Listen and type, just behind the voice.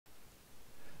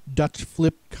Dutch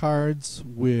flip cards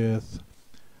with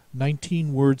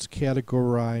 19 words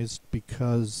categorized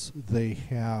because they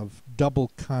have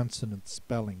double consonant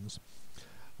spellings.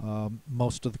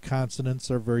 Most of the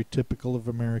consonants are very typical of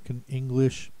American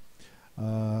English.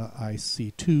 I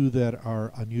see two that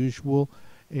are unusual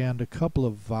and a couple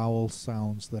of vowel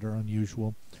sounds that are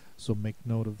unusual, so make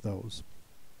note of those.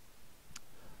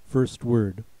 First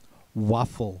word,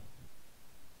 waffle.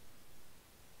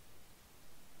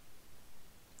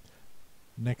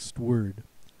 Next word,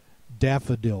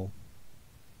 daffodil.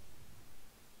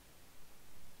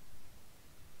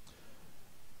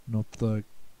 Note the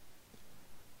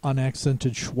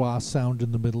unaccented schwa sound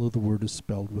in the middle of the word is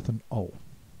spelled with an O.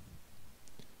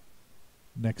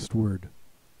 Next word,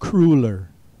 crueler.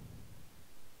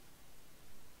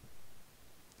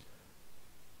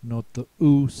 Note the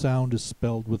oo sound is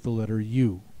spelled with the letter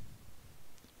U.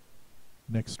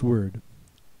 Next word,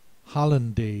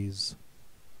 hollandaise.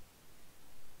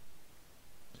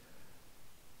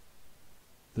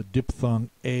 The diphthong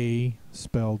A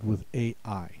spelled with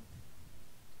AI.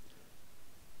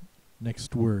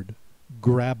 Next word,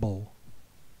 grabble.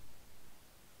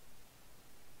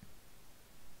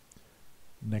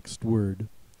 Next word,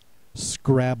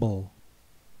 scrabble.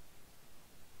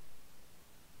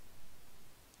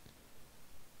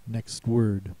 Next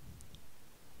word,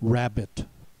 rabbit.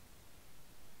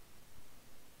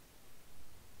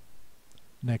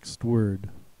 Next word,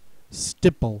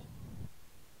 stipple.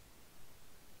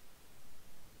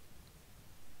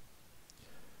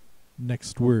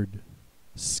 Next word,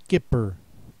 skipper.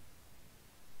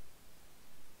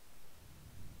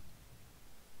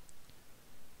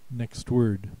 Next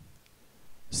word,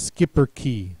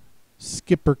 skipperkey,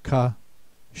 skipperka,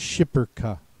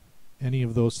 shipperka. Any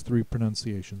of those three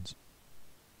pronunciations.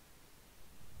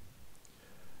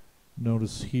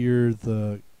 Notice here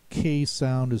the K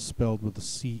sound is spelled with a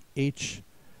CH,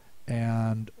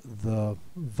 and the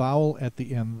vowel at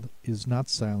the end is not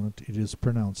silent. It is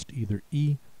pronounced either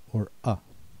E or A.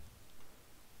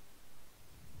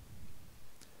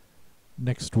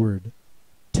 Next word,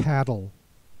 tattle.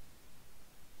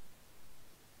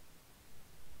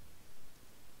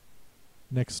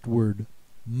 Next word,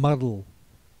 muddle.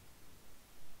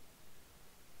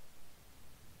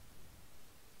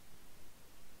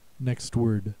 Next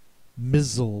word,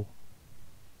 mizzle.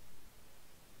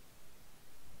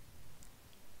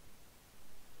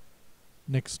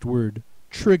 Next word,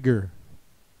 trigger.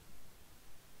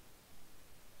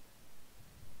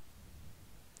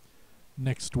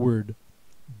 Next word,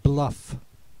 bluff.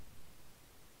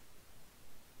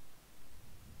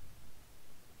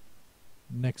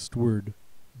 Next word,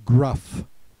 gruff.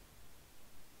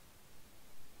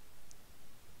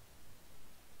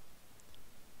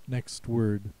 Next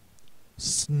word,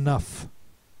 snuff.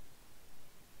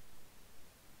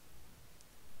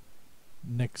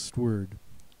 Next word,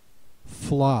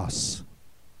 floss.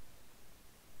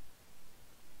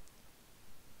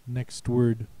 Next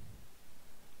word,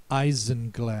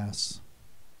 isinglass.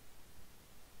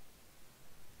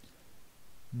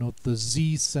 Note the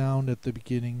Z sound at the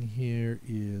beginning here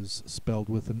is spelled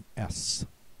with an S.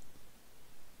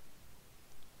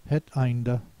 Het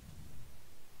einde.